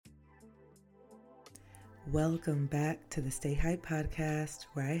Welcome back to the Stay Hype podcast,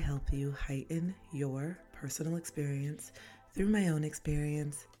 where I help you heighten your personal experience through my own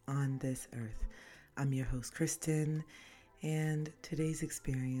experience on this earth. I'm your host, Kristen, and today's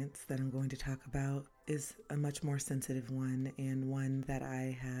experience that I'm going to talk about is a much more sensitive one, and one that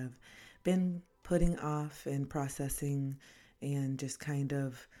I have been putting off and processing and just kind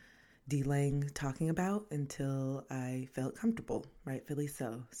of delaying talking about until I felt comfortable, rightfully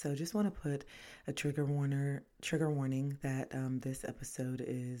so. So just want to put a trigger warning that this episode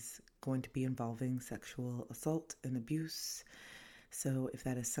is going to be involving sexual assault and abuse. So if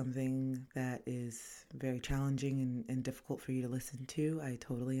that is something that is very challenging and difficult for you to listen to, I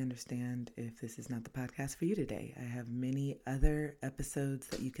totally understand if this is not the podcast for you today. I have many other episodes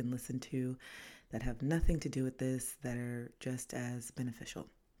that you can listen to that have nothing to do with this, that are just as beneficial.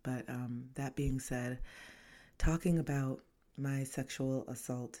 But that being said, talking about my sexual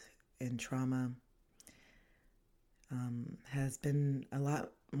assault and trauma has been a lot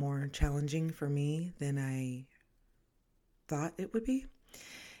more challenging for me than I thought it would be.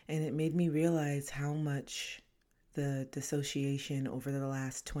 And it made me realize how much the dissociation over the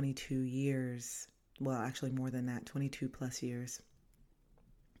last 22 years, well, actually more than that, 22 plus years,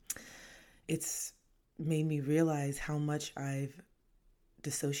 it's made me realize how much I've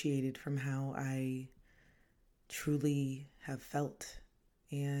dissociated from how I truly have felt.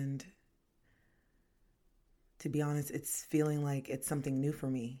 And to be honest, it's feeling like it's something new for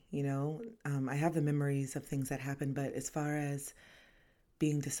me. I have the memories of things that happened, but as far as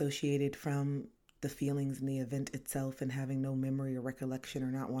being dissociated from the feelings and the event itself and having no memory or recollection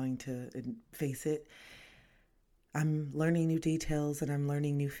or not wanting to face it, I'm learning new details and I'm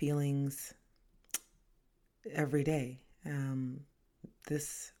learning new feelings every day.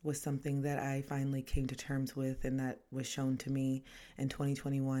 This was something that I finally came to terms with, and that was shown to me in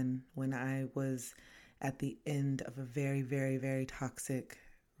 2021 when I was at the end of a very, very, very toxic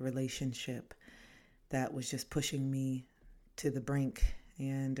relationship that was just pushing me to the brink,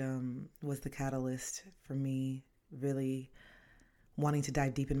 and was the catalyst for me really wanting to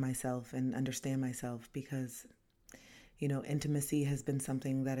dive deep in myself and understand myself, because, intimacy has been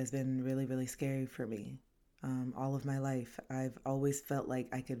something that has been really, really scary for me. All of my life, I've always felt like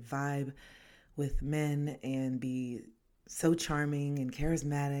I could vibe with men and be so charming and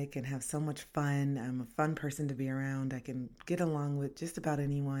charismatic and have so much fun. I'm a fun person to be around. I can get along with just about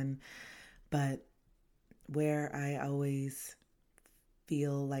anyone. But where I always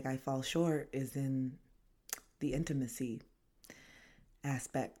feel like I fall short is in the intimacy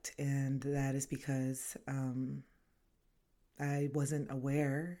aspect. And that is because I wasn't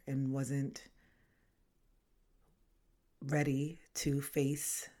aware and wasn't ready to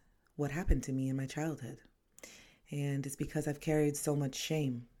face what happened to me in my childhood. And it's because I've carried so much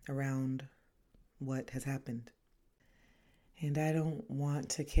shame around what has happened. And I don't want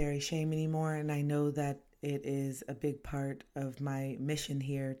to carry shame anymore. And I know that it is a big part of my mission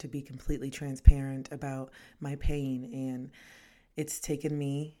here to be completely transparent about my pain. And it's taken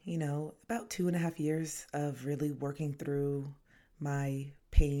me, about 2.5 years of really working through my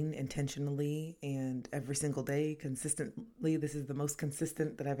pain intentionally and every single day consistently. This is the most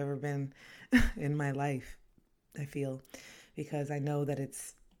consistent that I've ever been in my life, I feel, because I know that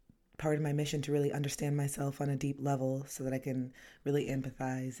it's part of my mission to really understand myself on a deep level so that I can really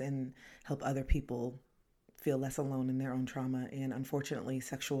empathize and help other people feel less alone in their own trauma. And unfortunately,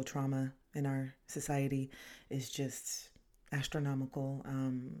 sexual trauma in our society is just astronomical.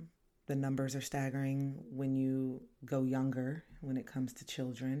 The numbers are staggering when you go younger, when it comes to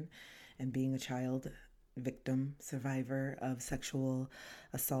children and being a child victim, survivor of sexual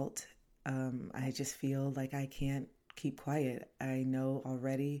assault. I just feel like I can't keep quiet. I know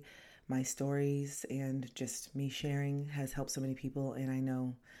already my stories and just me sharing has helped so many people. And I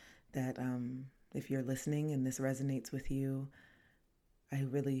know that if you're listening and this resonates with you, I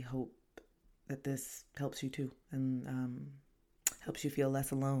really hope that this helps you too, and helps you feel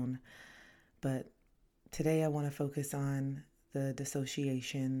less alone. But today I want to focus on the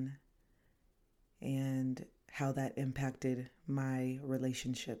dissociation and how that impacted my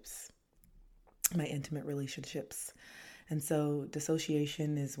relationships, my intimate relationships. And so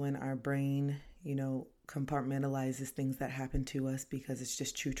dissociation is when our brain, compartmentalizes things that happen to us because it's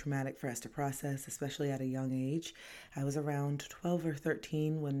just too traumatic for us to process, especially at a young age. I was around 12 or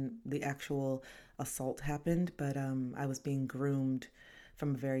 13 when the actual assault happened, but I was being groomed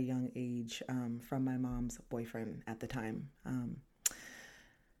from a very young age from my mom's boyfriend at the time.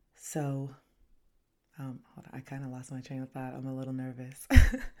 Hold on, I kind of lost my train of thought. I'm a little nervous.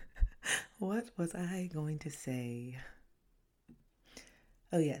 What was I going to say?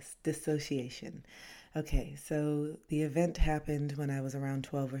 Oh yes, dissociation. Okay, so the event happened when I was around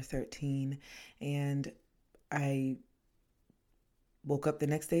 12 or 13, and I woke up the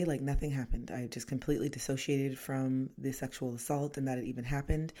next day like nothing happened. I just completely dissociated from the sexual assault and that it even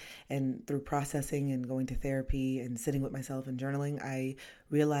happened. And through processing and going to therapy and sitting with myself and journaling, I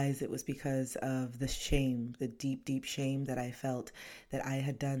realized it was because of the shame, the deep, deep shame that I felt that I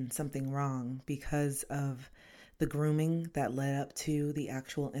had done something wrong because of the grooming that led up to the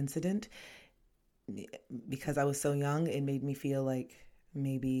actual incident. Because I was so young, it made me feel like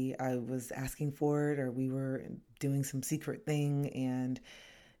maybe I was asking for it or we were doing some secret thing. And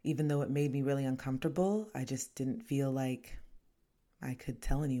even though it made me really uncomfortable, I just didn't feel like I could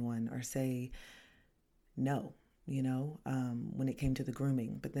tell anyone or say no, when it came to the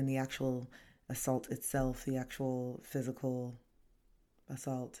grooming. But then the actual assault itself, the actual physical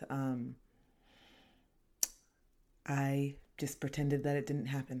assault, I just pretended that it didn't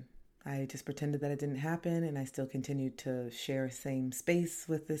happen. I just pretended that it didn't happen, and I still continued to share same space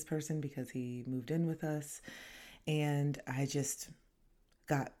with this person because he moved in with us. And I just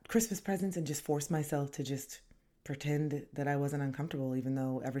got Christmas presents and just forced myself to just pretend that I wasn't uncomfortable, even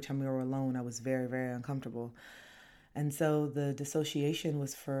though every time we were alone, I was very, very uncomfortable. And so the dissociation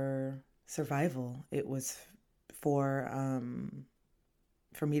was for survival. It was for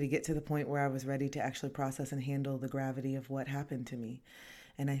for me to get to the point where I was ready to actually process and handle the gravity of what happened to me.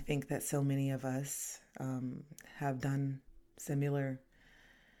 And I think that so many of us have done similar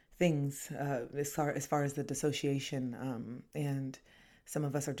things as far as the dissociation. And some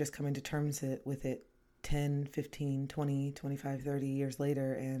of us are just coming to terms with it 10, 15, 20, 25, 30 years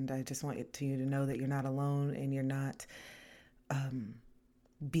later. And I just want you to know that you're not alone and you're not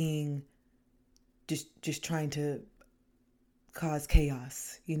being just trying to cause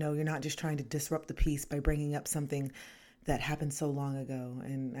chaos. You're not just trying to disrupt the peace by bringing up something that happened so long ago.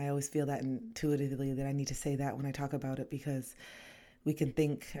 And I always feel that intuitively that I need to say that when I talk about it, because we can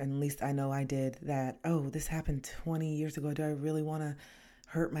think, and at least I know I did, that, oh, this happened 20 years ago. Do I really want to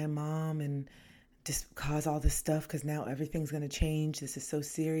hurt my mom and just cause all this stuff because now everything's going to change? This is so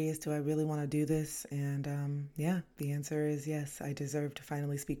serious. Do I really want to do this? And yeah, the answer is yes. I deserve to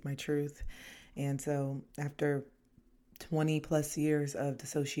finally speak my truth. And so after 20 plus years of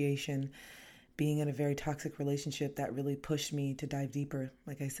dissociation, being in a very toxic relationship, that really pushed me to dive deeper,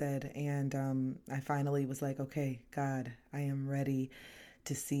 like I said. And I finally was like, okay, God, I am ready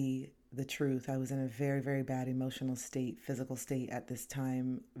to see the truth. I was in a very, very bad emotional state, physical state at this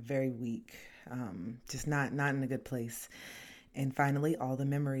time, very weak, just not in a good place. And finally, all the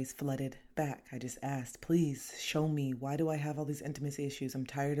memories flooded back. I just asked, please show me, why do I have all these intimacy issues? I'm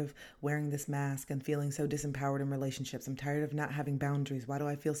tired of wearing this mask and feeling so disempowered in relationships. I'm tired of not having boundaries. Why do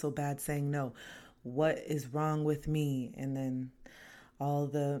I feel so bad saying no? What is wrong with me? And then all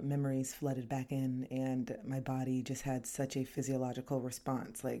the memories flooded back in, and my body just had such a physiological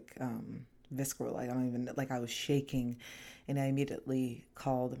response, like visceral. I was shaking. And I immediately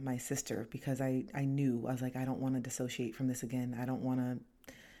called my sister because I knew, I was like, I don't want to dissociate from this again.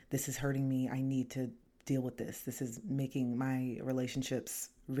 This is hurting me. I need to deal with this. This is making my relationships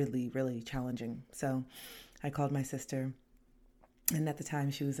really, really challenging. So I called my sister. And at the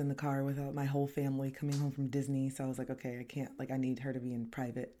time she was in the car with my whole family coming home from Disney. So I was like, okay, I can't, I need her to be in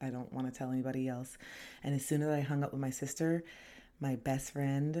private. I don't want to tell anybody else. And as soon as I hung up with my sister, my best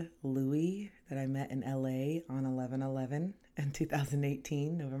friend, Louie, that I met in LA on 11/11 in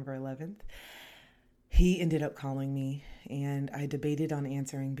 2018, November 11th, he ended up calling me, and I debated on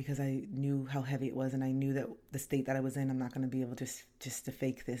answering because I knew how heavy it was, and I knew that the state that I was in, I'm not going to be able to just to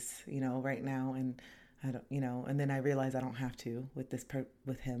fake this, right now. And I don't, and then I realized I don't have to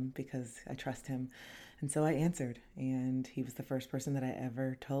with him because I trust him. And so I answered, and he was the first person that I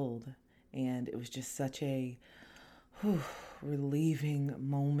ever told. And it was just such a relieving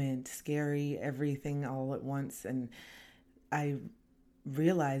moment, scary, everything all at once. And I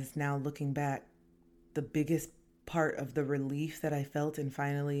realized now, looking back, the biggest part of the relief that I felt in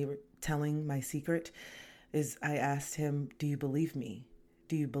finally telling my secret is I asked him, do you believe me?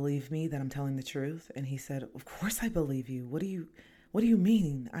 Do you believe me that I'm telling the truth? And he said, of course I believe you. What do you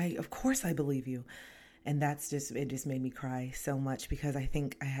mean? Of course I believe you. And it just made me cry so much, because I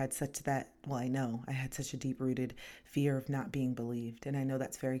think I had I know I had such a deep-rooted fear of not being believed. And I know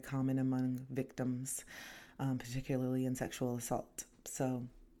that's very common among victims, particularly in sexual assault. So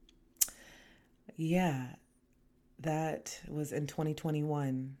yeah, that was in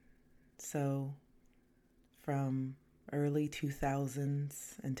 2021. So from early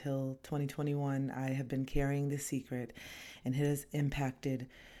 2000s until 2021, I have been carrying this secret, and it has impacted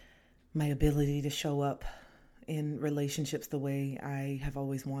my ability to show up in relationships the way I have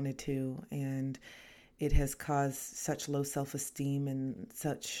always wanted to. And it has caused such low self-esteem and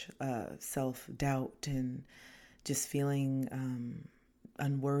such self-doubt, and just feeling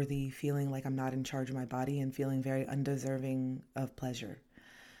unworthy, feeling like I'm not in charge of my body, and feeling very undeserving of pleasure.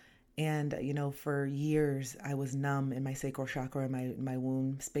 And, for years, I was numb in my sacral chakra, my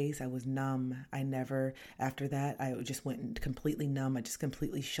womb space. I was numb. I never, after that, I just went completely numb. I just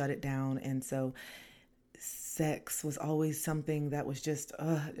completely shut it down. And so sex was always something that was just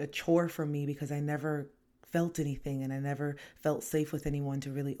a chore for me, because I never felt anything, and I never felt safe with anyone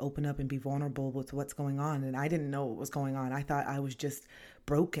to really open up and be vulnerable with what's going on. And I didn't know what was going on. I thought I was just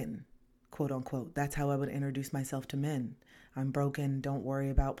broken, quote unquote. That's how I would introduce myself to men. I'm broken. Don't worry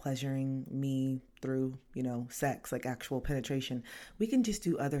about pleasuring me through, sex, like actual penetration. We can just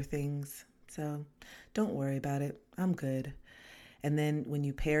do other things. So don't worry about it. I'm good. And then when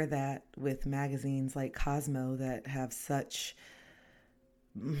you pair that with magazines like Cosmo that have such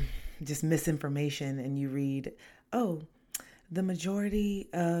just misinformation, and you read, oh, the majority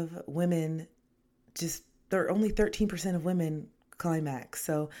of women there are only 13% of women climax.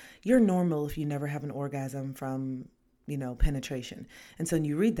 So you're normal if you never have an orgasm from, penetration. And so when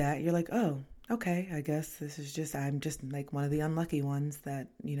you read that, you're like, oh, okay, I guess I'm just like one of the unlucky ones that,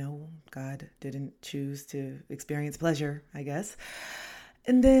 God didn't choose to experience pleasure, I guess.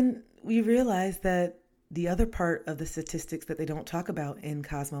 And then we realize that the other part of the statistics that they don't talk about in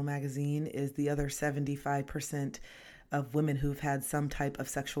Cosmo magazine is the other 75% of women who've had some type of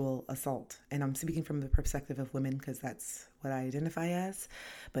sexual assault. And I'm speaking from the perspective of women because that's what I identify as.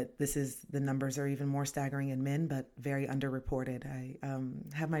 But the numbers are even more staggering in men, but very underreported. I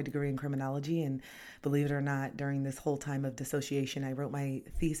have my degree in criminology, and believe it or not, during this whole time of dissociation, I wrote my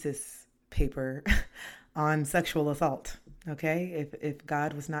thesis paper on sexual assault. Okay? If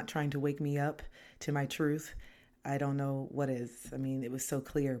God was not trying to wake me up to my truth, I don't know what is. I mean, it was so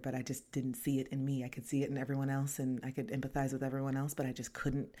clear, but I just didn't see it in me. I could see it in everyone else, and I could empathize with everyone else, but I just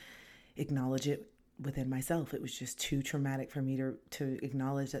couldn't acknowledge it within myself. It was just too traumatic for me to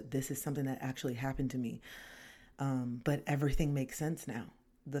acknowledge that this is something that actually happened to me. But everything makes sense now.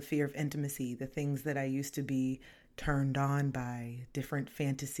 The fear of intimacy, the things that I used to be turned on by, different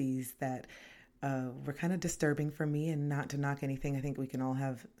fantasies that were kind of disturbing for me. And not to knock anything, I think we can all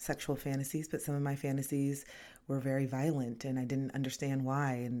have sexual fantasies, but some of my fantasies were very violent, and I didn't understand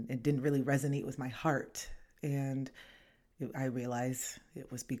why, and it didn't really resonate with my heart. And I realized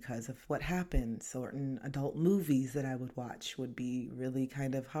it was because of what happened. Certain adult movies that I would watch would be really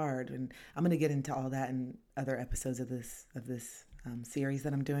kind of hard, and I'm going to get into all that in other episodes of this series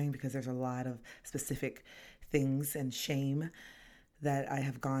that I'm doing, because there's a lot of specific things and shame that I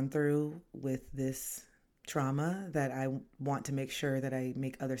have gone through with this trauma that I want to make sure that I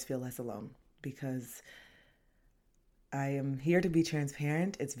make others feel less alone, because I am here to be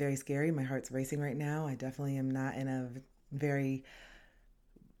transparent. It's very scary. My heart's racing right now. I definitely am not in a very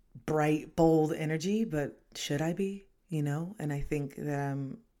bright, bold energy, but should I be, And I think that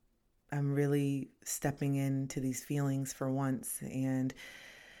I'm really stepping into these feelings for once, and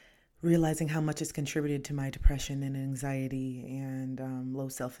realizing how much it's contributed to my depression and anxiety and low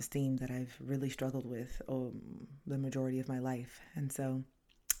self-esteem that I've really struggled with the majority of my life. And so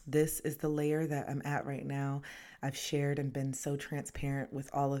this is the layer that I'm at right now. I've shared and been so transparent with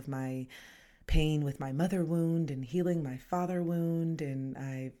all of my pain with my mother wound and healing my father wound. And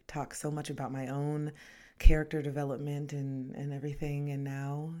I've talked so much about my own character development and everything. And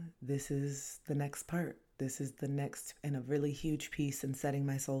now this is the next part. This is the next and a really huge piece in setting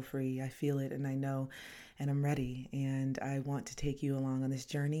my soul free. I feel it and I know, and I'm ready. And I want to take you along on this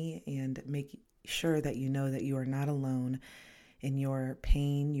journey and make sure that you know that you are not alone in your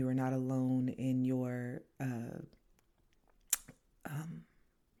pain. You are not alone in your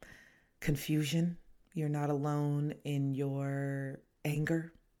confusion. You're not alone in your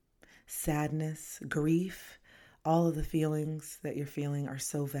anger, sadness, grief. All of the feelings that you're feeling are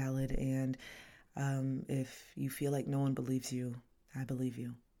so valid. And if you feel like no one believes you, I believe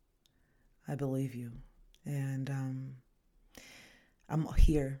you. I believe you. And I'm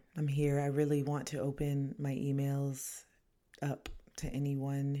here. I really want to open my emails up to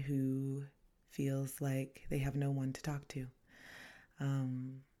anyone who feels like they have no one to talk to.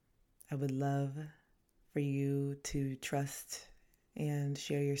 I would love for you to trust and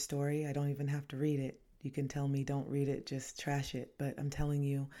share your story. I don't even have to read it. You can tell me don't read it, just trash it. But I'm telling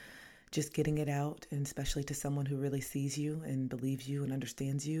you, just getting it out, and especially to someone who really sees you and believes you and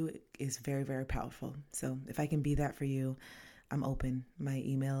understands you, is very, very powerful. So if I can be that for you, I'm open. My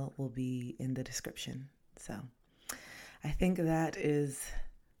email will be in the description. So I think that is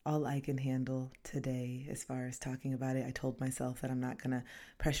all I can handle today as far as talking about it. I told myself that I'm not going to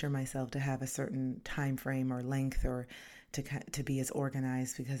pressure myself to have a certain time frame or length or to be as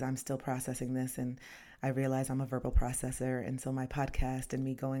organized because I'm still processing this, and I realize I'm a verbal processor, and so my podcast and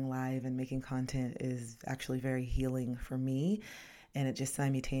me going live and making content is actually very healing for me, and it just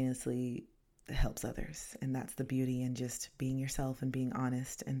simultaneously helps others. And that's the beauty in just being yourself and being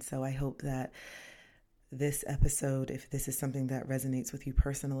honest. And so I hope that this episode, if this is something that resonates with you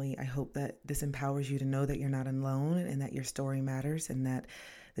personally, I hope that this empowers you to know that you're not alone and that your story matters and that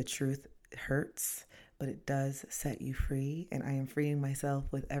the truth hurts, but it does set you free. And I am freeing myself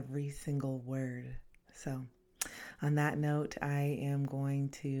with every single word. So on that note, I am going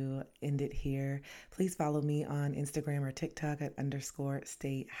to end it here. Please follow me on Instagram or TikTok at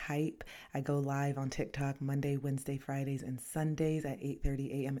 _stay hype. I go live on TikTok Monday, Wednesday, Fridays, and Sundays at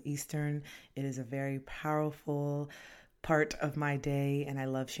 8:30 a.m. Eastern. It is a very powerful part of my day, and I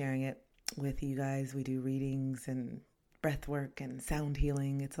love sharing it with you guys. We do readings and breath work and sound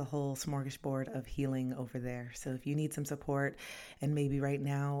healing. It's a whole smorgasbord of healing over there. So if you need some support, and maybe right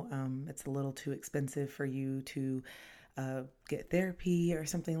now it's a little too expensive for you to get therapy or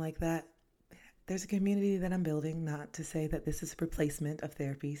something like that, there's a community that I'm building. Not to say that this is a replacement of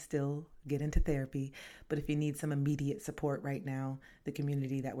therapy, still get into therapy, but if you need some immediate support right now, the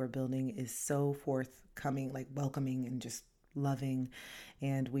community that we're building is so forthcoming, like welcoming and just loving,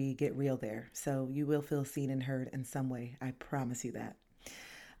 and we get real there. So you will feel seen and heard in some way. I promise you that.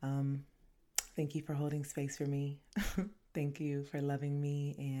 Thank you for holding space for me. Thank you for loving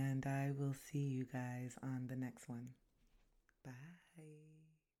me, and I will see you guys on the next one. Bye.